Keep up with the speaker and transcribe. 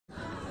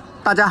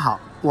大家好，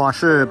我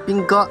是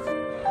斌哥。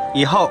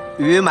以后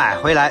鱼买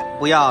回来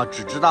不要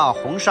只知道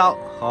红烧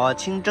和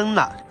清蒸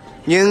了，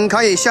您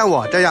可以像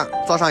我这样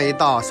做上一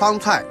道酸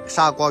菜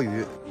砂锅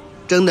鱼，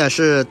真的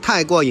是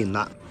太过瘾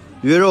了。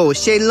鱼肉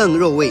鲜嫩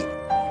入味，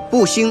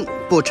不腥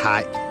不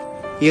柴，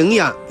营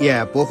养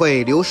也不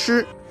会流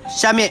失。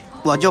下面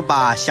我就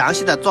把详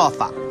细的做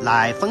法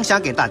来分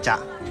享给大家。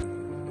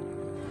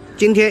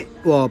今天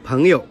我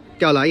朋友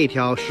钓了一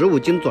条15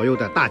斤左右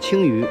的大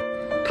青鱼，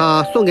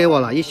他送给我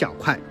了一小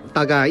块，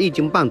大概1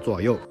斤半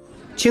左右。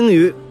青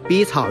鱼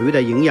比草鱼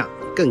的营养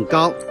更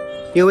高，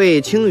因为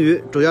青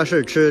鱼主要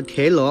是吃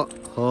田螺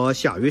和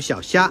小鱼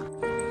小虾，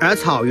而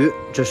草鱼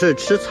只是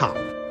吃草。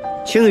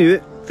青鱼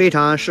非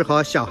常适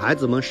合小孩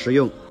子们食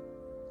用。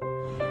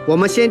我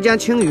们先将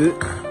青鱼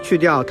去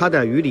掉它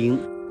的鱼鳞，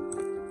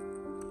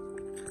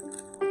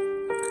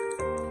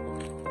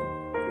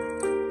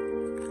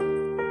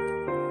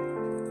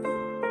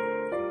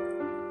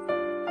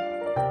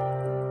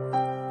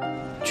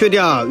去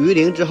掉鱼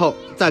鳞之后，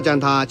再将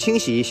它清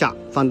洗一下，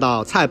放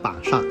到菜板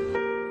上，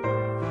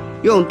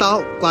用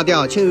刀刮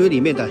掉青鱼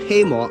里面的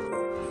黑膜。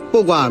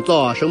不管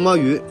做什么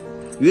鱼，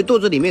鱼肚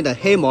子里面的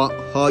黑膜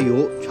和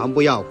油全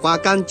部要刮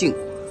干净，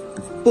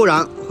不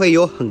然会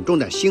有很重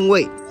的腥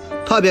味，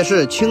特别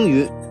是青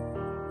鱼。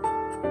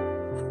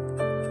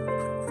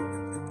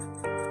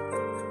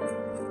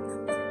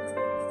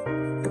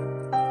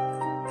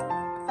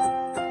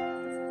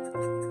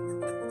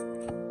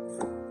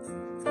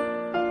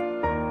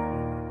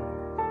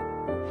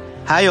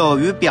还有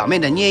鱼表面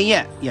的粘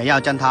液也要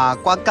将它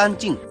刮干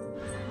净，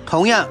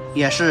同样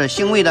也是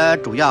腥味的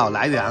主要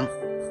来源。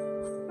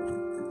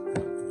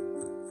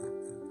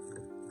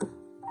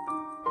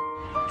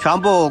全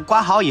部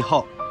刮好以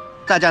后，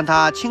再将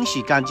它清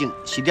洗干净，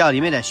洗掉里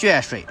面的血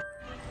水，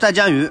再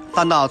将鱼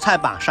放到菜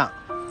板上，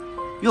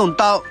用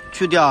刀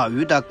去掉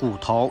鱼的骨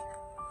头。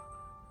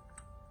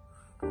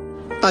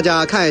大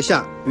家看一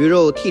下，鱼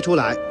肉剔出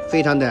来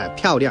非常的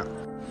漂亮，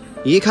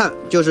一看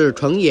就是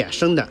纯野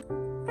生的。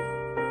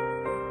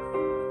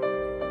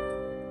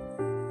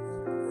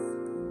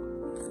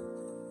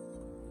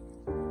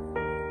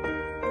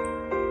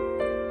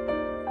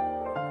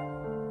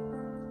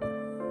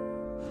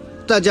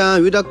再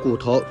将鱼的骨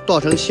头剁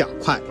成小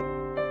块，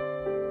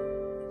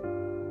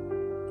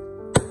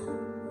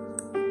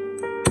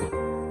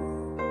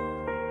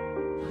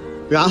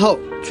然后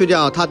去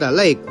掉它的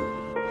肋骨，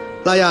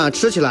那样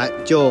吃起来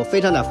就非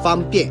常的方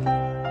便。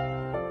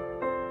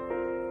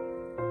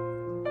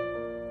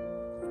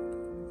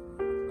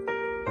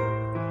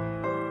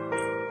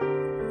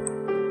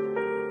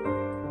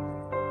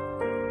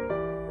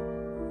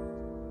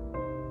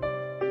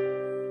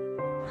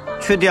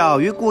去掉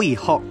鱼骨以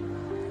后，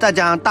再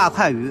将大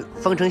块鱼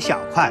分成小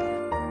块，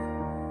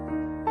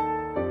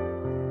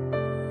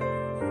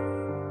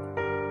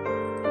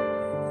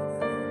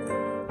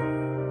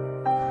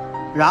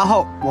然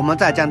后我们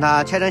再将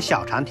它切成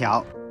小长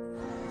条，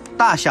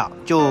大小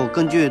就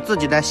根据自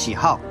己的喜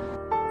好。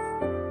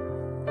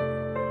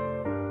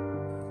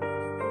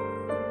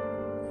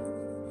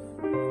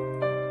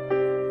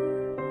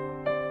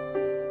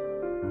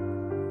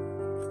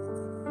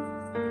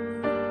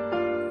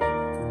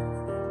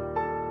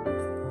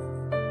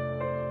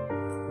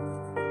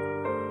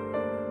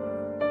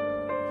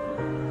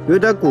鱼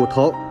的骨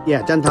头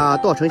也将它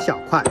剁成小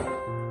块。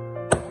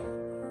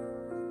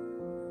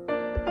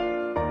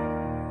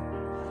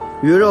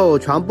鱼肉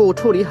全部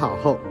处理好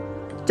后，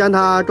将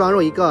它装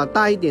入一个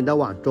大一点的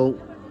碗中，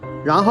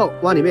然后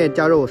往里面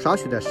加入少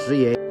许的食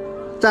盐，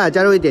再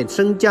加入一点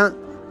生姜，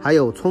还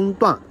有葱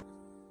段，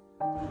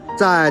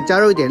再加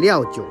入一点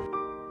料酒，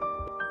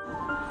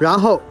然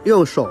后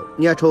用手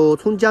捏出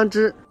葱姜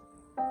汁，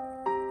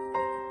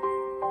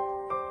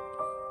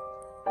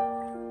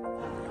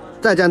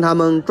再将它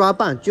们抓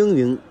拌均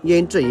匀，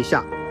腌制一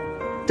下，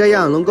这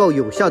样能够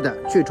有效的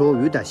去除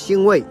鱼的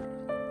腥味。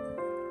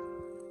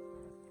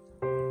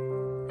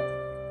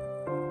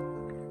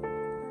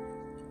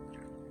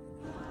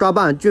抓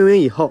拌均匀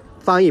以后，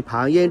放一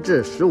旁腌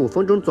制15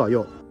分钟左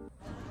右。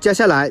接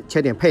下来切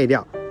点配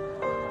料，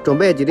准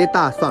备几粒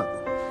大蒜，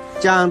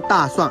将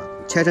大蒜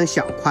切成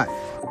小块。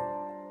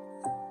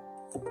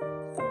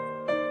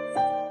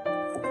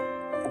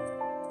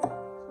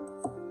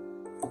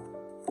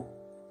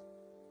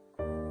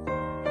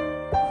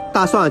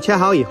大蒜切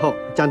好以后，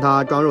将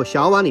它装入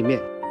小碗里面，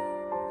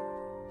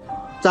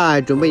再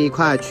准备一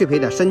块去皮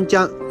的生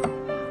姜，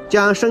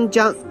将生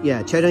姜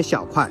也切成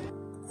小块。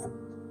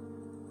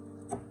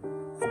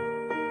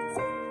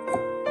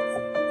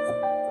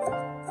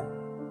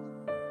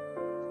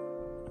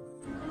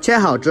切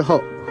好之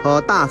后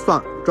和大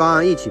蒜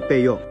装一起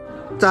备用。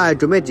再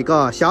准备几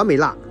个小米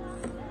辣，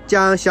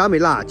将小米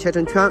辣切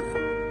成圈，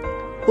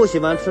不喜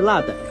欢吃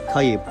辣的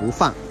可以不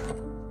放。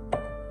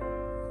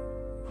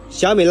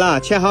小米辣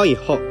切好以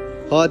后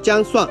和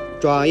姜蒜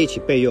装一起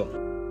备用。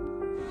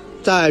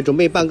再准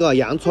备半个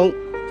洋葱，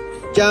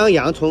将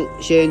洋葱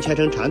先切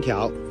成长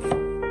条，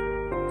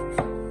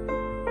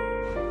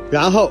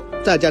然后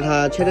再将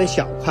它切成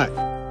小块。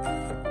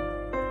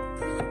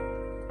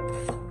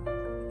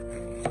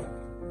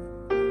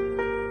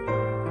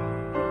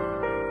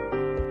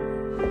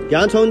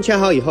洋葱切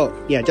好以后，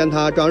也将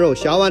它装入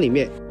小碗里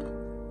面。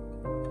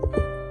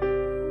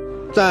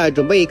再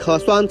准备一颗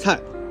酸菜，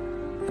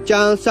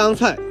将香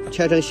菜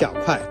切成小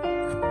块，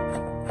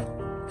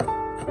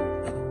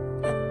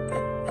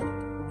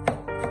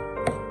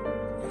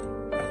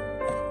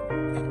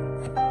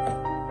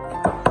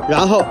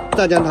然后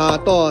再将它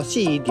剁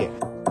细一点。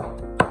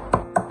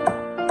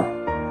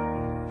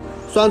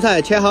酸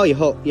菜切好以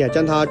后，也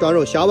将它装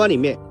入小碗里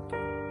面。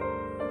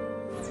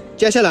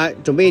接下来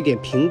准备一点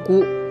平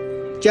菇，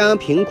将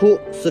平菇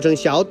撕成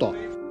小朵。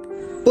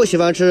不喜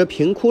欢吃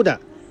平菇的，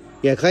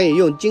也可以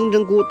用金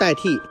针菇代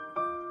替。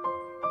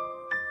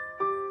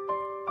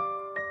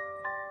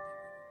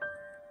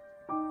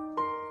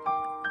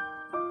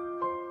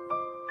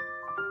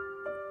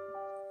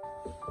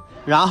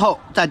然后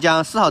再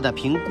将撕好的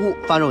平菇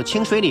放入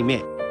清水里面，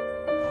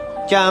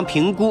将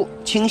平菇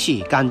清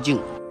洗干净。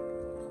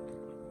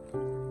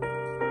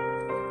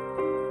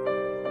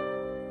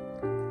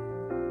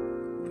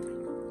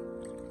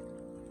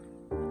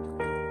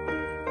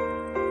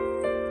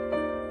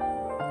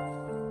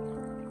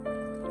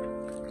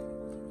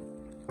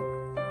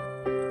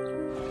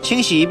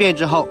清洗一遍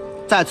之后，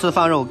再次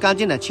放入干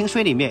净的清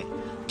水里面，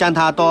将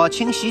它多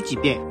清洗几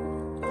遍，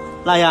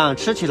那样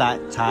吃起来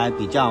才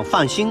比较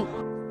放心。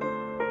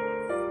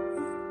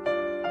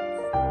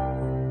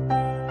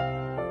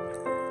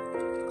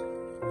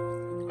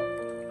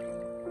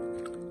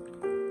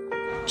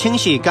清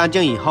洗干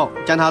净以后，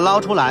将它捞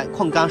出来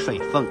控干水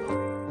分。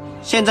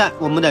现在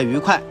我们的鱼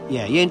块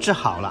也腌制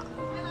好了，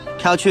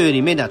挑去里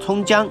面的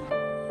葱姜，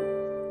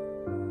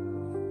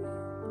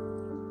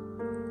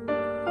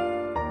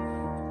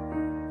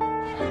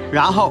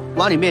然后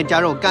往里面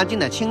加入干净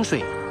的清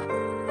水，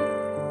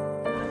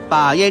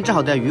把腌制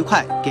好的鱼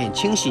块给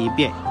清洗一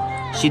遍，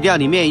洗掉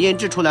里面腌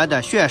制出来的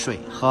血水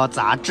和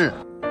杂质，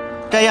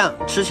这样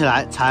吃起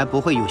来才不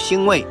会有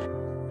腥味。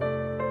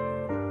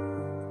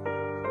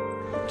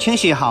清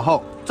洗好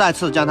后，再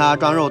次将它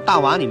装入大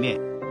碗里面，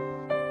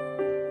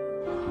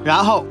然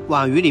后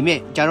往鱼里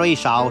面加入一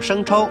勺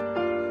生抽，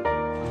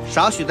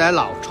少许的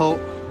老抽，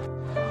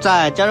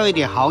再加入一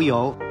点蚝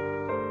油，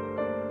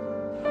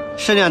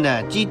适量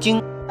的鸡精，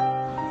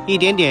一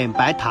点点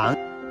白糖，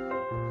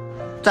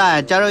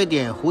再加入一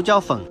点胡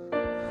椒粉，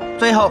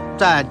最后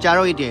再加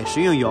入一点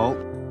食用油，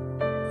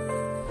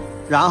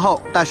然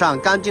后戴上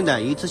干净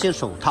的一次性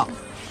手套，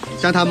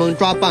将它们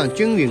抓拌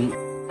均匀。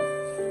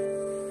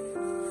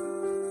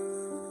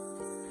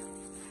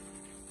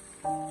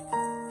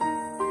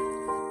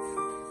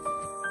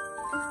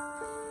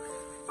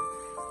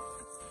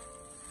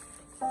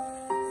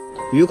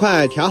鱼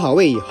块调好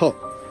味以后，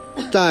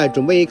再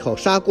准备一口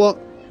砂锅，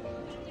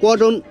锅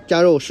中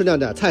加入适量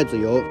的菜籽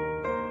油，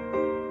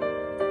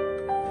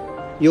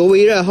油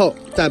微热后，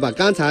再把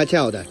刚才切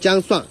好的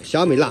姜蒜、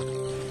小米辣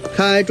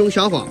开中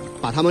小火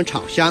把它们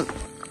炒香。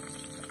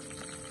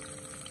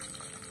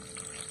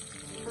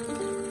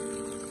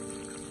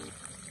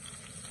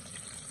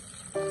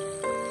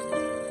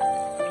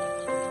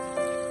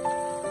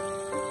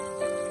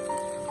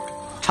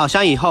炒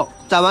香以后，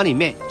再往里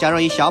面加入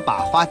一小把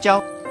花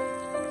椒，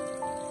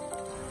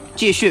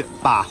继续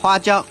把花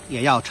椒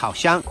也要炒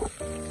香。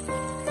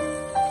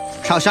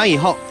炒香以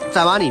后，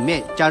再往里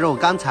面加入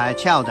刚才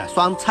切好的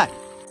酸菜，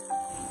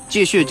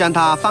继续将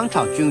它翻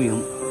炒均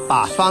匀，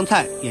把酸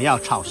菜也要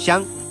炒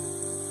香。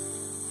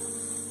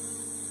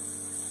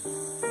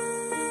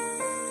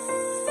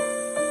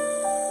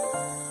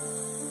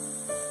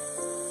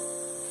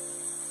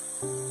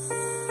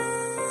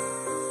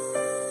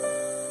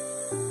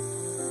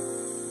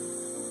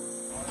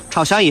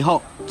炒香以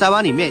后，再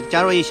往里面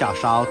加入一小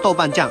勺豆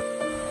瓣酱，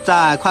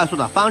再快速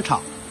的翻炒，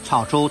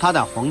炒出它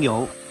的红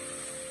油。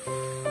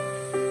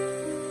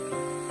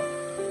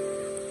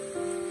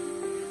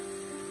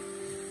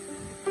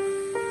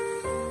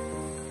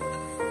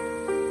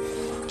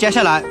接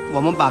下来，我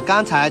们把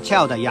刚才切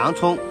好的洋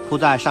葱铺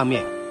在上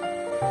面，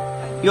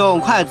用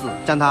筷子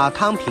将它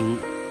摊平，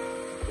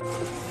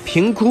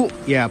平菇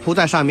也铺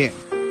在上面。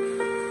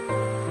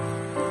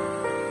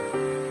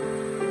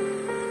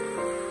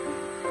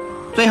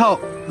最后，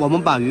我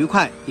们把鱼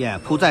块也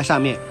铺在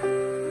上面，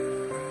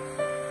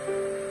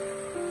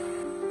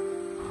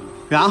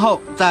然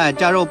后再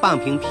加入半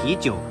瓶啤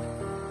酒，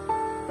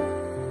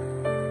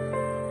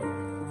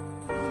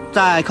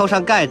再扣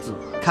上盖子，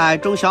开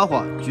中小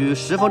火焗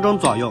10分钟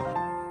左右。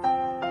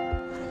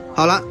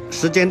好了，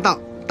时间到，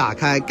打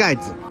开盖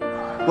子，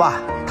哇，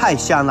太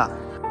香了！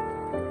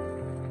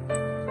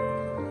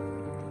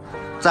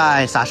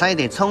再撒上一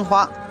点葱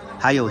花，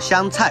还有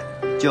香菜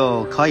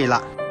就可以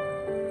了。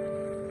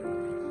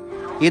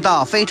一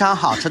道非常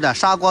好吃的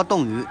砂锅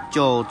冻鱼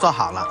就做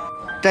好了，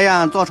这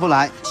样做出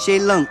来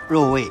鲜嫩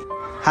入味，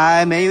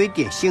还没有一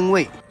点腥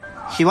味。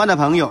喜欢的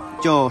朋友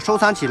就收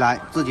藏起来，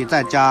自己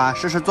在家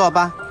试试做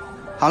吧。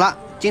好了，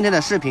今天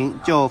的视频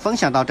就分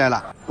享到这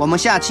了，我们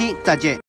下期再见。